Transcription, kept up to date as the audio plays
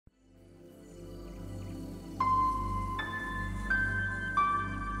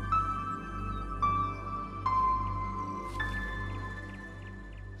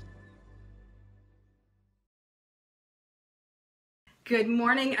Good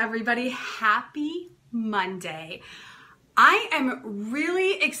morning, everybody. Happy Monday. I am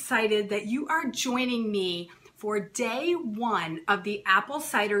really excited that you are joining me for day one of the Apple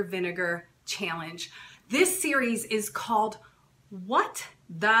Cider Vinegar Challenge. This series is called What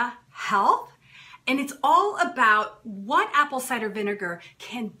the Health? And it's all about what apple cider vinegar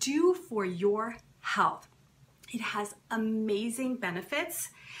can do for your health. It has amazing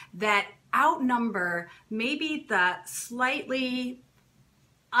benefits that outnumber maybe the slightly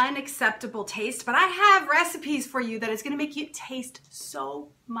unacceptable taste, but I have recipes for you that is going to make it taste so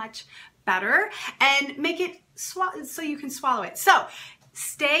much better and make it so you can swallow it. So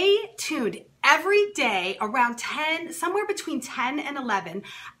stay tuned. Every day around 10, somewhere between 10 and 11,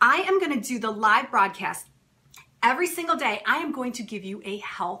 I am going to do the live broadcast. Every single day, I am going to give you a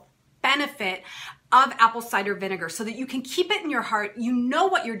health benefit of apple cider vinegar so that you can keep it in your heart, you know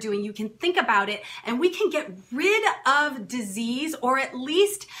what you're doing, you can think about it, and we can get rid of disease or at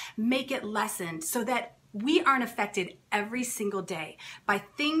least make it lessened so that we aren't affected every single day by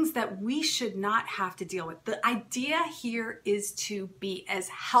things that we should not have to deal with. The idea here is to be as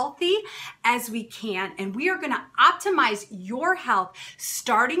healthy as we can, and we are going to optimize your health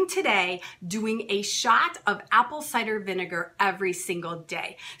starting today doing a shot of apple cider vinegar every single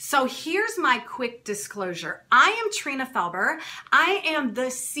day. So here's my quick disclosure. I am Trina Felber. I am the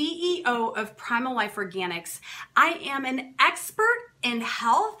CEO of Primal Life Organics. I am an expert in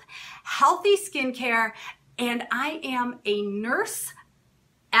health, healthy skincare, and I am a nurse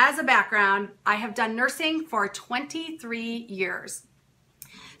as a background. I have done nursing for 23 years.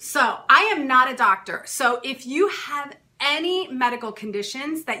 So I am not a doctor. So if you have any medical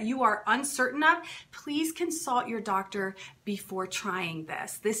conditions that you are uncertain of, please consult your doctor before trying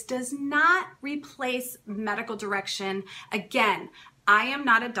this. This does not replace medical direction. Again, I am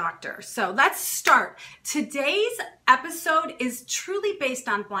not a doctor. So let's start. Today's episode is truly based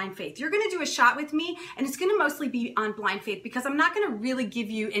on blind faith. You're going to do a shot with me, and it's going to mostly be on blind faith because I'm not going to really give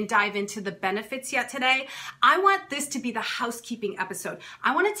you and dive into the benefits yet today. I want this to be the housekeeping episode.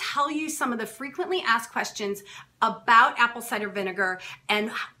 I want to tell you some of the frequently asked questions about apple cider vinegar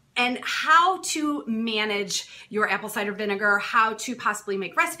and how to manage your apple cider vinegar, how to possibly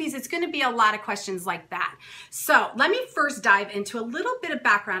make recipes. It's going to be a lot of questions like that. So let me first dive into a little bit of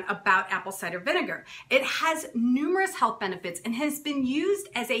background about apple cider vinegar. It has numerous health benefits and has been used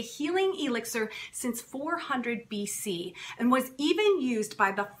as a healing elixir since 400 BC and was even used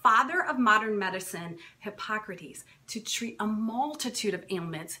by the father of modern medicine, Hippocrates, to treat a multitude of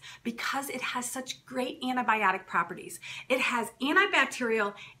ailments because it has such great antibiotic properties. It has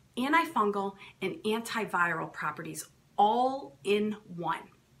antibacterial, antifungal, and antiviral properties all in one.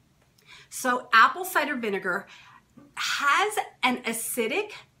 So apple cider vinegar has an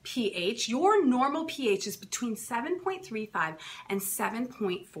acidic pH. Your normal pH is between 7.35 and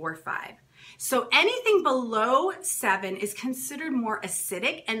 7.45. So anything below 7 is considered more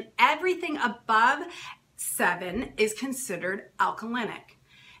acidic, and everything above 7 is considered alkalinic.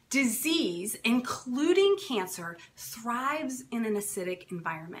 Disease, including cancer, thrives in an acidic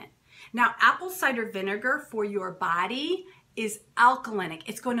environment. Now, apple cider vinegar for your body is alkalinic.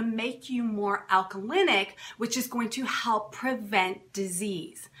 It's going to make you more alkalinic, which is going to help prevent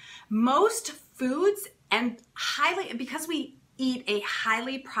disease. Most foods, and because we eat a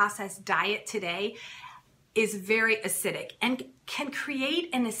highly processed diet today, is very acidic and can create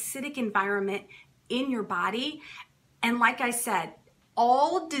an acidic environment in your body. And like I said,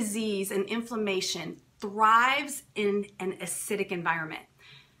 all disease and inflammation thrives in an acidic environment.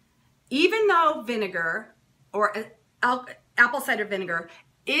 Even though vinegar or apple cider vinegar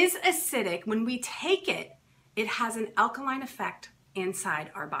is acidic, when we take it, it has an alkaline effect inside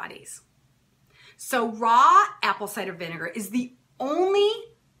our bodies. So raw apple cider vinegar is the only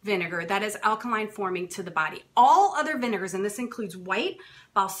vinegar that is alkaline forming to the body. All other vinegars, and this includes white,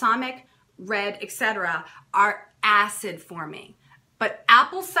 balsamic, red, etc., are acid forming. But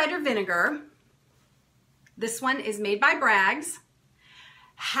apple cider vinegar, this one is made by Bragg's,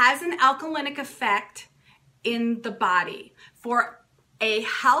 has an alkalinic effect in the body. For a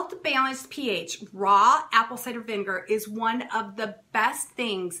health balanced pH, raw apple cider vinegar is one of the best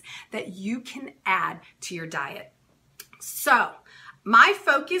things that you can add to your diet. So my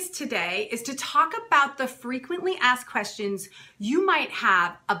focus today is to talk about the frequently asked questions you might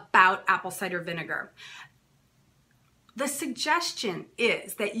have about apple cider vinegar. The suggestion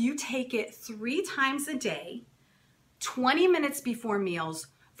is that you take it 3 times a day, 20 minutes before meals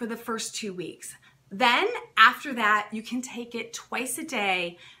for the first 2 weeks. Then after that, you can take it twice a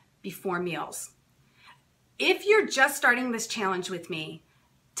day before meals. If you're just starting this challenge with me,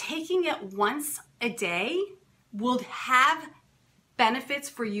 taking it once a day will have benefits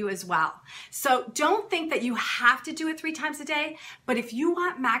for you as well. So don't think that you have to do it 3 times a day, but if you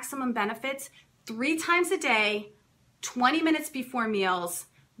want maximum benefits, 3 times a day, 20 minutes before meals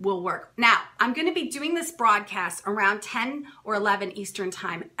will work. Now, I'm going to be doing this broadcast around 10 or 11 Eastern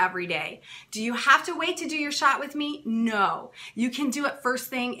time every day. Do you have to wait to do your shot with me? No. You can do it first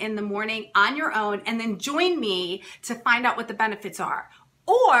thing in the morning on your own and then join me to find out what the benefits are.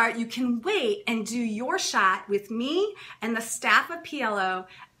 Or you can wait and do your shot with me and the staff of PLO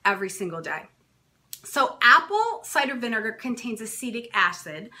every single day. So apple cider vinegar contains acetic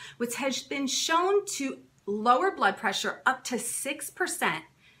acid, which has been shown to lower blood pressure up to 6%.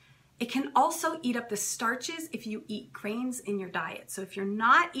 It can also eat up the starches if you eat grains in your diet. So if you're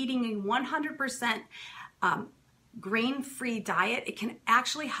not eating a 100% grain-free diet, it can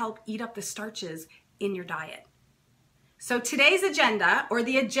actually help eat up the starches in your diet. So today's agenda, or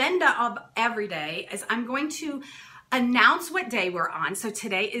the agenda of every day, is I'm going to announce what day we're on. So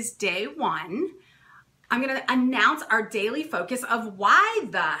today is day 1. I'm going to announce our daily focus of why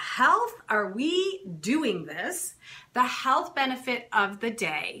the health are we doing this, the health benefit of the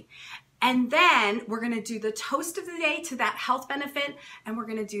day. And then we're going to do the toast of the day to that health benefit, and we're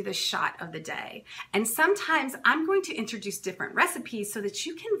going to do the shot of the day. And sometimes I'm going to introduce different recipes so that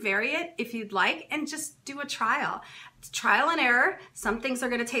you can vary it if you'd like and just do a trial. It's trial and error. Some things are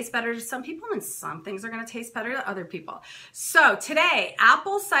going to taste better to some people and some things are going to taste better to other people. So today,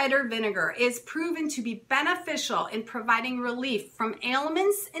 apple cider vinegar is proven to be beneficial in providing relief from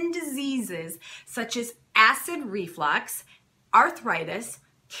ailments and diseases such as acid reflux, arthritis,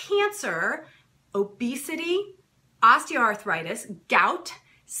 cancer, obesity, osteoarthritis, gout,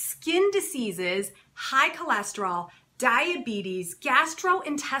 skin diseases, high cholesterol, diabetes,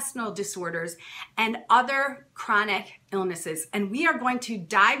 gastrointestinal disorders, and other chronic illnesses. And we are going to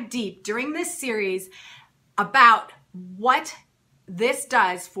dive deep during this series about what this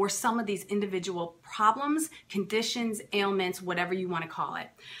does for some of these individual problems, conditions, ailments, whatever you want to call it.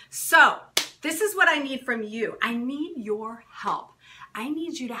 So this is what I need from you. I need your help. I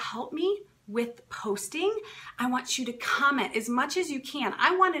need you to help me with posting. I want you to comment as much as you can.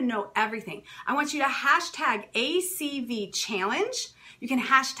 I want to know everything. I want you to hashtag ACVchallenge. You can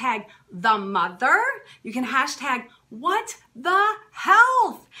hashtag themither. You can hashtag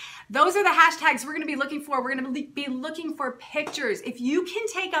WhatTheHealth. Those are the hashtags we're going to be looking for. We're going to be looking for pictures. If you can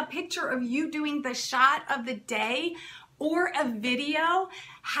take a picture of you doing the shot of the day or a video,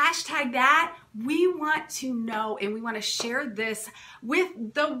 hashtag that. We want to know and we want to share this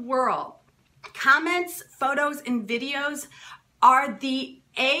with the world. Comments, photos, and videos are the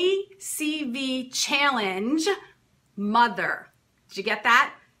ACVchallenge mother. Did you get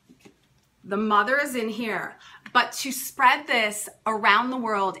that? The mother is in here. But to spread this around the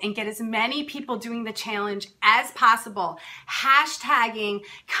world and get as many people doing the challenge as possible, hashtagging,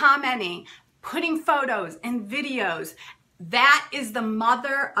 commenting, putting photos and videos, that is the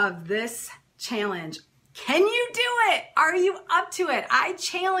mother of this challenge. Can you do it? Are you up to it? I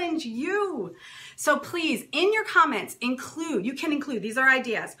challenge you. So please, in your comments, you can include, these are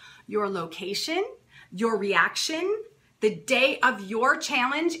ideas, your location, your reaction, the day of your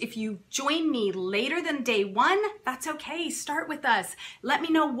challenge. If you join me later than day 1, that's okay. Start with us. Let me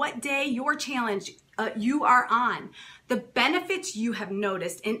know what day your challenge you are on. The benefits you have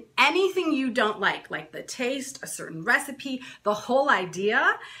noticed, and anything you don't like the taste, a certain recipe, the whole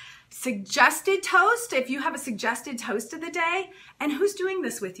idea. Suggested toast, if you have a suggested toast of the day, and who's doing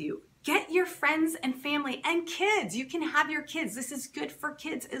this with you? Get your friends and family and kids. You can have your kids. This is good for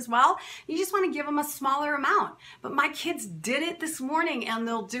kids as well. You just want to give them a smaller amount. But my kids did it this morning and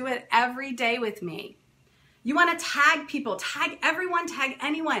they'll do it every day with me. You want to tag people, tag everyone, tag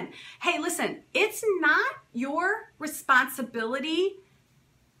anyone. Hey, listen, it's not your responsibility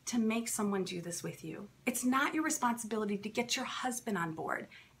to make someone do this with you. It's not your responsibility to get your husband on board.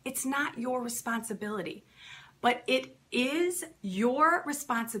 It's not your responsibility, but it is your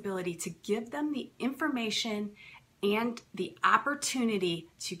responsibility to give them the information and the opportunity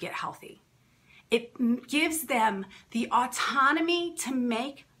to get healthy. It gives them the autonomy to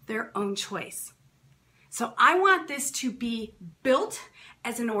make their own choice. So I want this to be built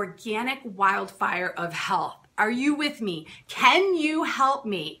as an organic wildfire of health. Are you with me? Can you help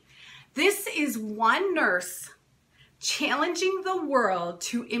me? This is one nurse challenging the world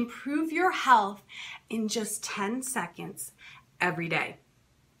to improve your health in just 10 seconds every day.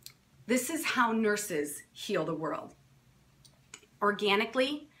 This is how nurses heal the world.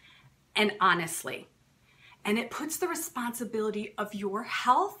 Organically and honestly. And it puts the responsibility of your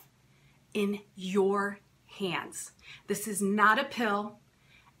health in your hands. This is not a pill,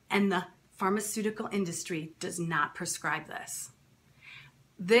 and the pharmaceutical industry does not prescribe this.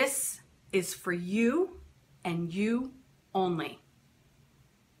 This is for you and you only.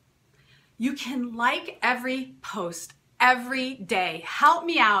 You can like every post every day. Help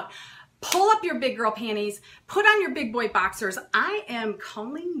me out. Pull up your big girl panties. Put on your big boy boxers. I am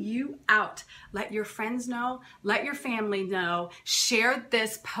calling you out. Let your friends know. Let your family know. Share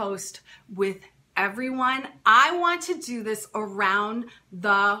this post with everyone. I want to do this around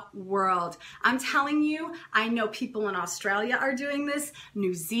the world. I'm telling you, I know people in Australia are doing this,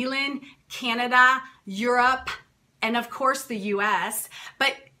 New Zealand, Canada, Europe, and of course the US.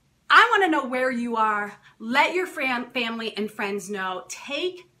 But I want to know where you are. Let your family and friends know.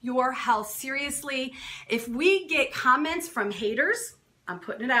 Take your health seriously. If we get comments from haters, I'm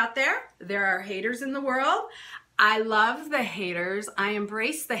putting it out there. There are haters in the world. I love the haters. I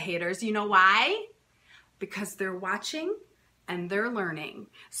embrace the haters. You know why? Because they're watching and they're learning.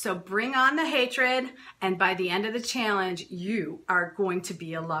 So bring on the hatred, and by the end of the challenge, you are going to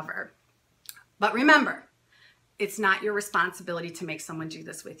be a lover. But remember, it's not your responsibility to make someone do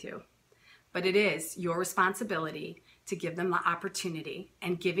this with you, but it is your responsibility to give them the opportunity,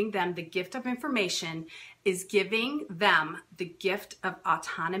 and giving them the gift of information is giving them the gift of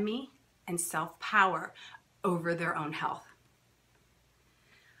autonomy and self-power over their own health.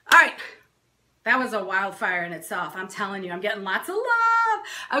 All right, that was a wildfire in itself. I'm telling you, I'm getting lots of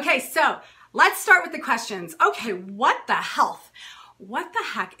love. Okay, so let's start with the questions. Okay, what the health? What the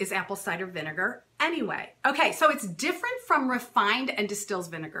heck is apple cider vinegar anyway? Okay, so it's different from refined and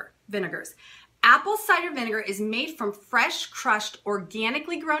distilled vinegars. Apple cider vinegar is made from fresh, crushed,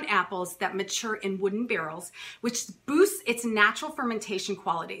 organically grown apples that mature in wooden barrels, which boosts its natural fermentation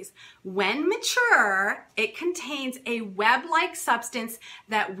qualities. When mature, it contains a web-like substance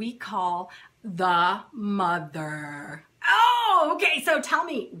that we call the mother. Oh, okay, so tell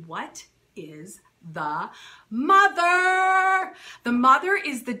me, what is the mother? The mother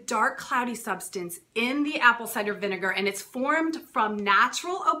is the dark, cloudy substance in the apple cider vinegar, and it's formed from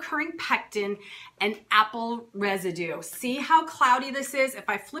natural occurring pectin and apple residue. See how cloudy this is? If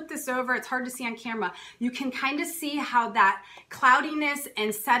I flip this over, it's hard to see on camera. You can kind of see how that cloudiness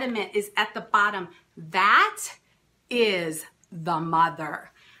and sediment is at the bottom. That is the mother.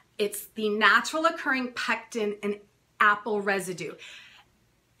 It's the natural occurring pectin and apple residue.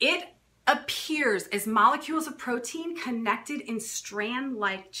 It appears as molecules of protein connected in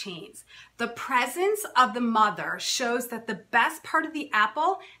strand-like chains. The presence of the mother shows that the best part of the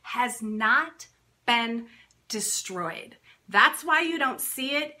apple has not been destroyed. That's why you don't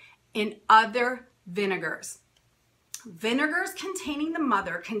see it in other vinegars. Vinegars containing the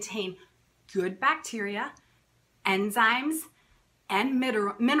mother contain good bacteria, enzymes, and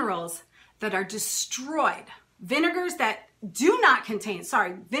minerals that are destroyed. Vinegars that do not contain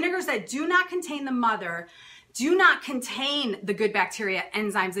the mother do not contain the good bacteria,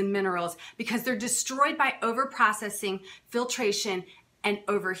 enzymes, and minerals because they're destroyed by overprocessing, filtration, and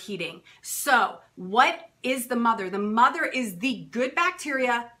overheating. So what is the mother? The mother is the good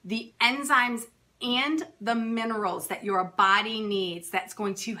bacteria, the enzymes, and the minerals that your body needs that's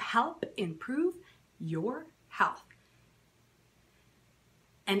going to help improve your health.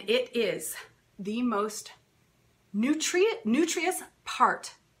 And it is the most nutritious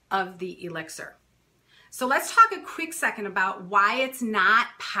part of the elixir. So let's talk a quick second about why it's not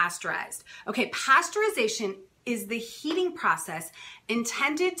pasteurized. Okay, pasteurization is the heating process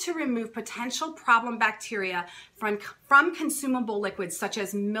intended to remove potential problem bacteria from consumable liquids such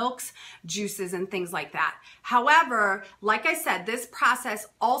as milks, juices, and things like that. However, like I said, this process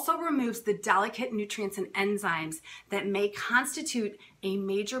also removes the delicate nutrients and enzymes that may constitute a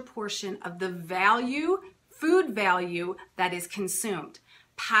major portion of the food value that is consumed.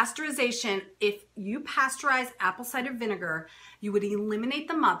 Pasteurization, if you pasteurize apple cider vinegar, you would eliminate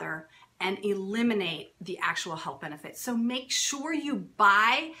the mother and eliminate the actual health benefits. So make sure you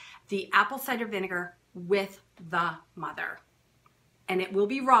buy the apple cider vinegar with the mother, and it will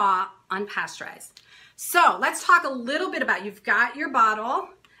be raw, unpasteurized. So let's talk a little bit about, you've got your bottle,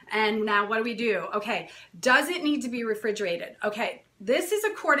 and now what do we do? Okay, does it need to be refrigerated? Okay, this is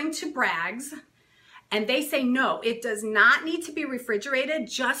according to Bragg's. And they say, no, it does not need to be refrigerated.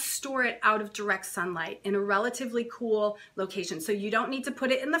 Just store it out of direct sunlight in a relatively cool location. So you don't need to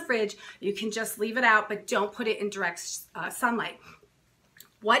put it in the fridge. You can just leave it out, but don't put it in direct sunlight.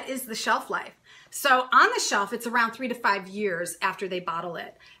 What is the shelf life? So on the shelf, it's around 3 to 5 years after they bottle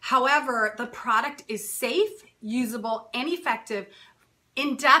it. However, the product is safe, usable, and effective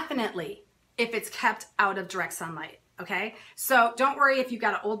indefinitely if it's kept out of direct sunlight. Okay, so don't worry if you've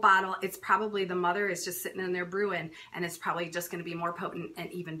got an old bottle. It's probably the mother is just sitting in there brewing, and it's probably just going to be more potent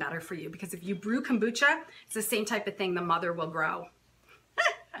and even better for you, because if you brew kombucha, it's the same type of thing. The mother will grow.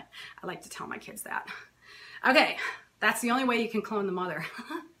 I like to tell my kids that. Okay, that's the only way you can clone the mother.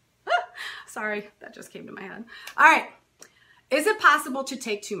 Sorry, that just came to my head. All right, is it possible to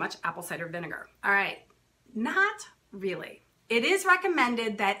take too much apple cider vinegar? All right, not really. It is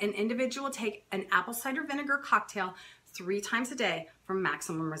recommended that an individual take an apple cider vinegar cocktail 3 times a day for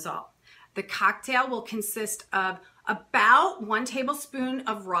maximum result. The cocktail will consist of about 1 tablespoon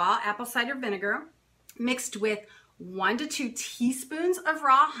of raw apple cider vinegar mixed with 1 to 2 teaspoons of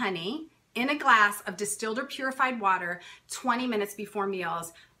raw honey in a glass of distilled or purified water 20 minutes before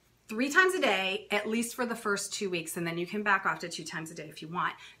meals, 3 times a day, at least for the first 2 weeks, and then you can back off to 2 times a day if you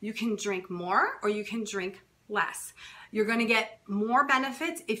want. You can drink more or you can drink less. You're going to get more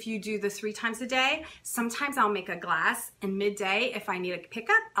benefits if you do the 3 times a day. Sometimes I'll make a glass, and midday, if I need a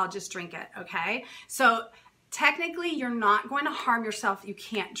pickup, I'll just drink it, okay? So technically, you're not going to harm yourself. You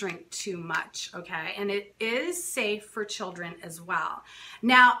can't drink too much, okay? And it is safe for children as well.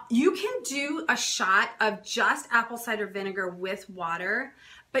 Now, you can do a shot of just apple cider vinegar with water,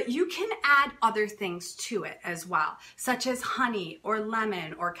 but you can add other things to it as well, such as honey or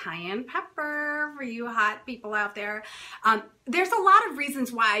lemon or cayenne pepper for you hot people out there. There's a lot of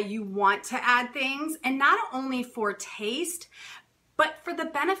reasons why you want to add things, and not only for taste, but for the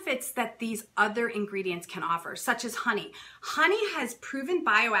benefits that these other ingredients can offer, such as honey. Honey has proven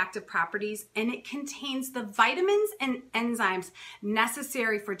bioactive properties, and it contains the vitamins and enzymes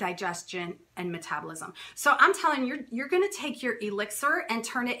necessary for digestion and metabolism. So I'm telling you, you're gonna take your elixir and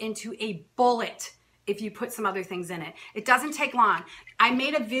turn it into a bullet if you put some other things in it. It doesn't take long. I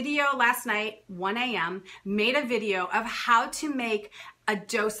made a video last night, 1 a.m., made a video of how to make a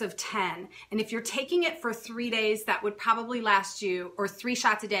dose of 10. And if you're taking it for 3 days, that would probably last you, or 3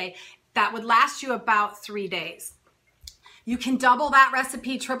 shots a day, that would last you about 3 days. You can double that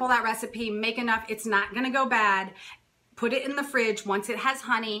recipe, triple that recipe, make enough. It's not gonna go bad. Put it in the fridge once it has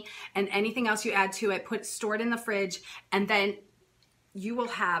honey, and anything else you add to it, store it in the fridge, and then you will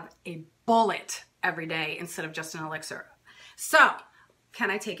have a bullet every day instead of just an elixir. So, can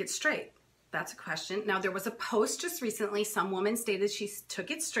I take it straight? That's a question. Now, there was a post just recently. Some woman stated she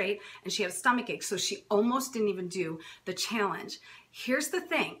took it straight and she had a stomach ache, so she almost didn't even do the challenge. Here's the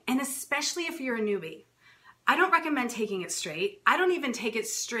thing, and especially if you're a newbie, I don't recommend taking it straight. I don't even take it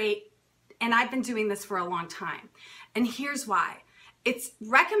straight, and I've been doing this for a long time. And here's why. It's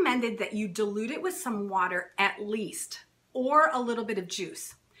recommended that you dilute it with some water at least, or a little bit of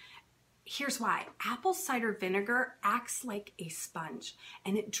juice. Here's why. Apple cider vinegar acts like a sponge,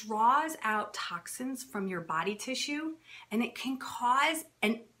 and it draws out toxins from your body tissue, and it can cause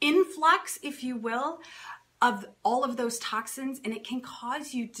an influx, if you will, of all of those toxins, and it can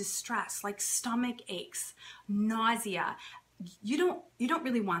cause you distress, like stomach aches, nausea. You don't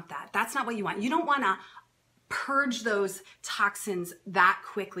really want that. That's not what you want. You don't want to purge those toxins that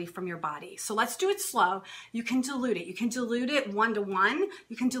quickly from your body. So let's do it slow. You can dilute it. You can dilute it 1 to 1.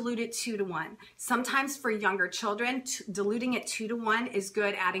 You can dilute it 2 to 1. Sometimes for younger children, diluting it 2 to 1 is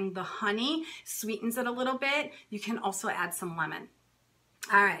good. Adding the honey sweetens it a little bit. You can also add some lemon.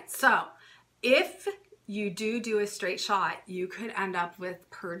 All right, so if you do a straight shot, you could end up with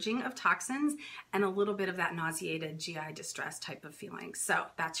purging of toxins and a little bit of that nauseated GI distress type of feeling. So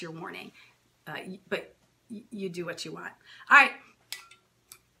that's your warning. But you do what you want. All right.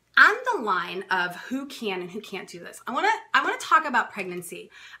 On the line of who can and who can't do this, I want to talk about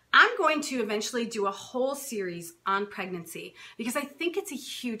pregnancy. I'm going to eventually do a whole series on pregnancy because I think it's a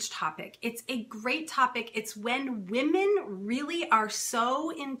huge topic. It's a great topic. It's when women really are so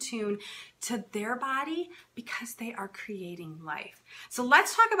in tune to their body because they are creating life. So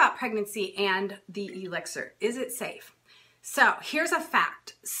let's talk about pregnancy and the elixir. Is it safe? So here's a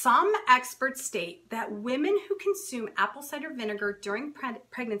fact. Some experts state that women who consume apple cider vinegar during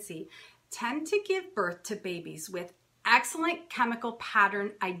pregnancy tend to give birth to babies with excellent chemical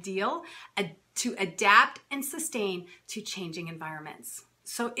pattern, ideal to adapt and sustain to changing environments.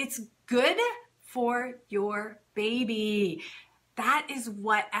 So it's good for your baby. That is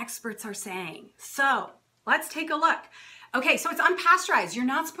what experts are saying. So let's take a look. Okay, so it's unpasteurized. You're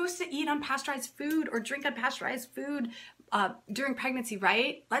not supposed to eat unpasteurized food or drink unpasteurized food during pregnancy,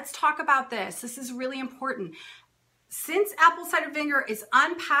 right? Let's talk about this. This is really important. Since apple cider vinegar is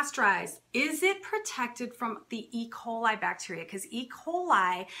unpasteurized, is it protected from the E. coli bacteria? Because E.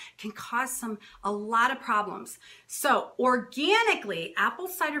 coli can cause a lot of problems. So organically, apple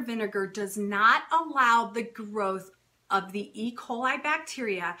cider vinegar does not allow the growth of the E. coli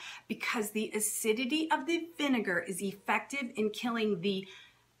bacteria because the acidity of the vinegar is effective in killing the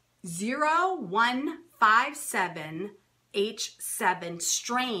 0157H7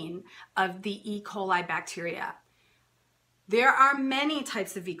 strain of the E. coli bacteria. There are many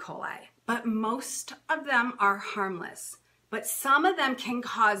types of E. coli, but most of them are harmless. But some of them can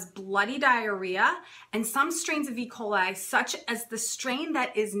cause bloody diarrhea, and some strains of E. coli, such as the strain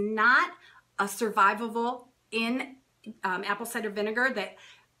that is not survivable in apple cider vinegar, that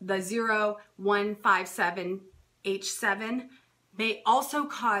the 0157H7, may also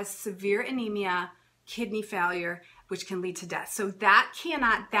cause severe anemia, kidney failure, which can lead to death. So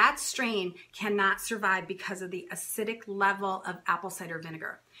that strain cannot survive because of the acidic level of apple cider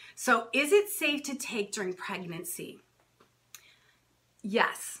vinegar. So is it safe to take during pregnancy?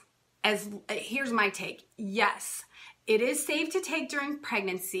 Yes. Here's my take. Yes, it is safe to take during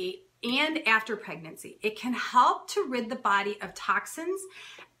pregnancy and after pregnancy. It can help to rid the body of toxins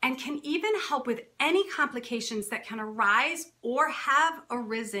and can even help with any complications that can arise or have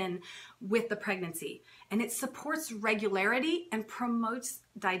arisen with the pregnancy. And it supports regularity and promotes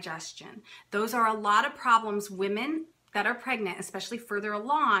digestion. Those are a lot of problems women that are pregnant, especially further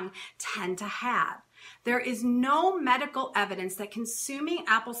along, tend to have. There is no medical evidence that consuming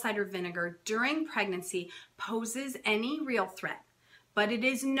apple cider vinegar during pregnancy poses any real threat, but it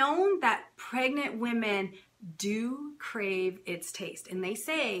is known that pregnant women do crave its taste. And they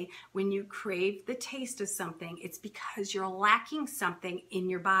say when you crave the taste of something, it's because you're lacking something in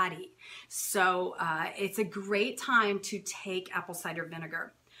your body. So it's a great time to take apple cider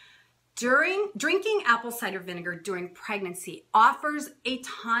vinegar. Drinking apple cider vinegar during pregnancy offers a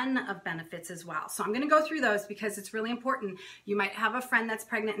ton of benefits as well. So I'm going to go through those because it's really important. You might have a friend that's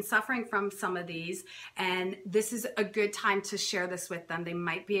pregnant and suffering from some of these, and this is a good time to share this with them. They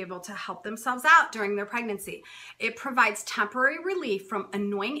might be able to help themselves out during their pregnancy. It provides temporary relief from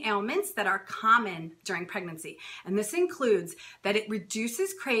annoying ailments that are common during pregnancy. And this includes that it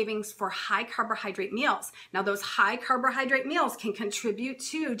reduces cravings for high carbohydrate meals. Now, those high carbohydrate meals can contribute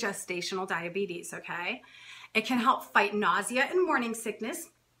to gestational diabetes, okay? It can help fight nausea and morning sickness.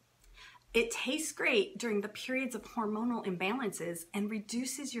 It tastes great during the periods of hormonal imbalances and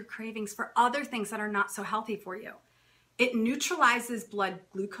reduces your cravings for other things that are not so healthy for you. It neutralizes blood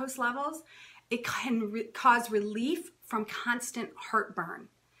glucose levels. It can cause relief from constant heartburn.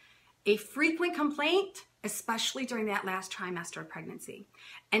 A frequent complaint, especially during that last trimester of pregnancy.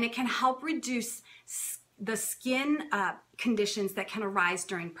 And it can help reduce the skin conditions that can arise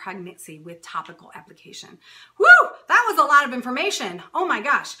during pregnancy with topical application. Woo! That was a lot of information. Oh my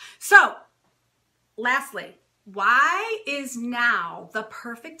gosh. So, lastly, why is now the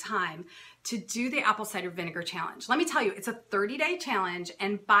perfect time to do the apple cider vinegar challenge? Let me tell you, it's a 30-day challenge,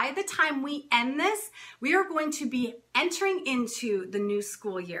 and by the time we end this, we are going to be entering into the new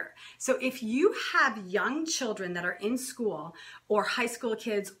school year. So if you have young children that are in school, or high school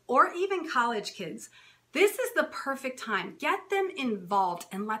kids, or even college kids, this is the perfect time. Get them involved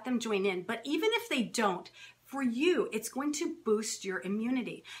and let them join in. But even if they don't, for you, it's going to boost your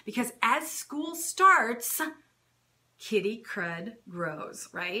immunity. Because as school starts, kitty crud grows,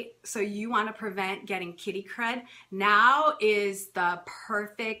 right? So you want to prevent getting kitty crud. Now is the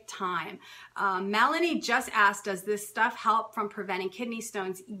perfect time. Melanie just asked, does this stuff help from preventing kidney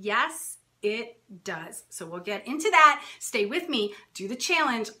stones? Yes, it does. So we'll get into that. Stay with me. Do the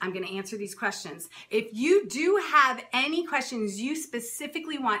challenge. I'm going to answer these questions. If you do have any questions you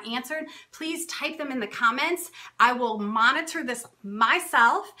specifically want answered, please type them in the comments. I will monitor this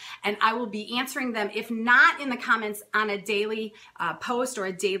myself and I will be answering them, if not in the comments, on a daily post or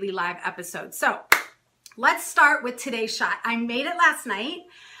a daily live episode. So let's start with today's shot. I made it last night.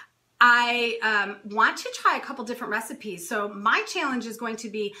 I want to try a couple different recipes. So my challenge is going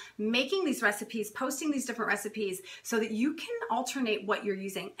to be making these recipes, posting these different recipes so that you can alternate what you're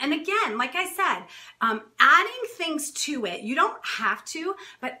using. And again, like I said, adding things to it, you don't have to,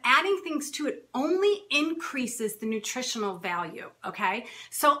 but adding things to it only increases the nutritional value, okay?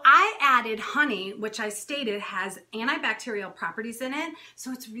 So I added honey, which I stated has antibacterial properties in it.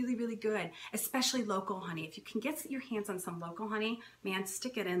 So it's really, really good, especially local honey. If you can get your hands on some local honey, man,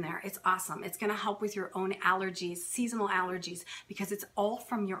 stick it in there. It's awesome. It's going to help with your own allergies, seasonal allergies, because it's all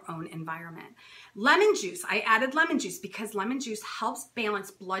from your own environment. Lemon juice. I added lemon juice because lemon juice helps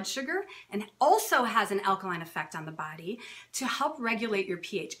balance blood sugar and also has an alkaline effect on the body to help regulate your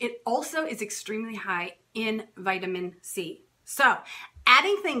pH. It also is extremely high in vitamin C. So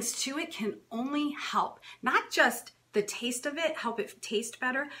adding things to it can only help, not just the taste of it, help it taste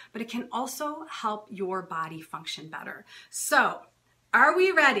better, but it can also help your body function better. So, are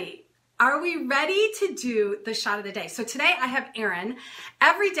we ready? Are we ready to do the shot of the day? So today I have Erin.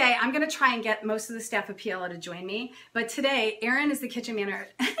 Every day I'm going to try and get most of the staff of PLO to join me. But today, Erin is the kitchen manager.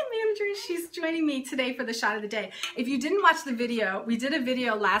 She's joining me today for the shot of the day. If you didn't watch the video, we did a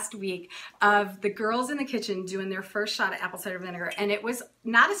video last week of the girls in the kitchen doing their first shot of apple cider vinegar. And it was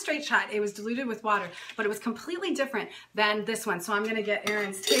not a straight shot. It was diluted with water. But it was completely different than this one. So I'm going to get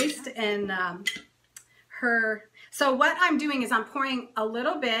Erin's taste and her. So what I'm doing is I'm pouring a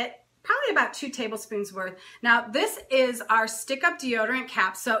little bit, probably about 2 tablespoons worth. Now this is our stick up deodorant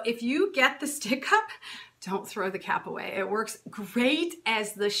cap. So if you get the stick up, don't throw the cap away. It works great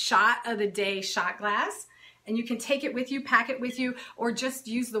as the shot of the day shot glass. And you can take it with you, pack it with you, or just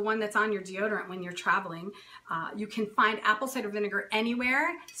use the one that's on your deodorant when you're traveling. You can find apple cider vinegar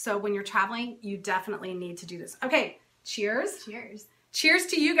anywhere. So when you're traveling, you definitely need to do this. Okay, cheers. Cheers. Cheers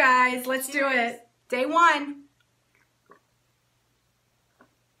to you guys. Let's do it. Day 1.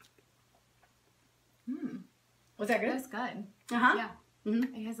 Was that good? That's good. Uh-huh. Yeah.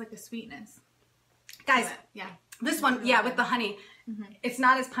 Mm-hmm. It has like a sweetness. Guys, yeah. This one, yeah, with the honey, it's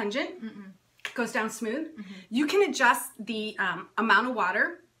not as pungent. It goes down smooth. You can adjust the amount of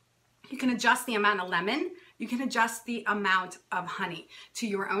water. You can adjust the amount of lemon. You can adjust the amount of honey to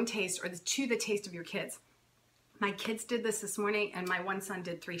your own taste or to the taste of your kids. My kids did this morning, and my one son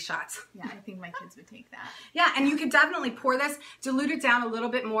did 3 shots. Yeah, I think my kids would take that. Yeah, and you could definitely pour this, dilute it down a little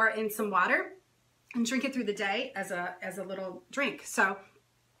bit more in some water, and drink it through the day as a little drink. So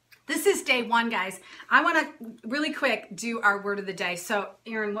this is day 1, guys. I want to really quick do our word of the day. So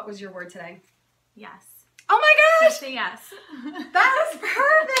Erin, what was your word today? Yes. Oh my gosh! Say yes. That is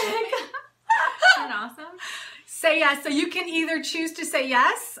perfect. Isn't that awesome? Say yes. So you can either choose to say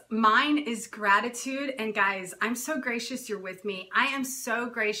yes. Mine is gratitude. And guys, I'm so gracious you're with me. I am so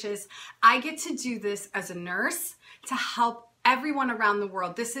gracious. I get to do this as a nurse to help everyone around the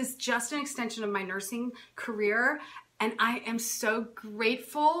world. This is just an extension of my nursing career. And I am so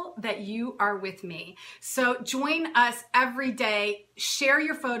grateful that you are with me. So join us every day. Share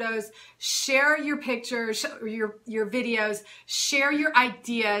your photos, share your pictures, your videos, share your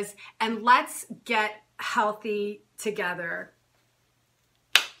ideas, and let's get healthy together.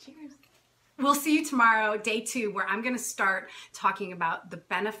 Cheers. We'll see you tomorrow, day 2, where I'm going to start talking about the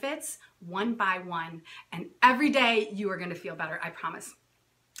benefits one by one. And every day you are going to feel better, I promise.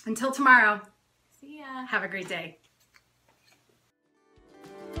 Until tomorrow, See ya. have a great day.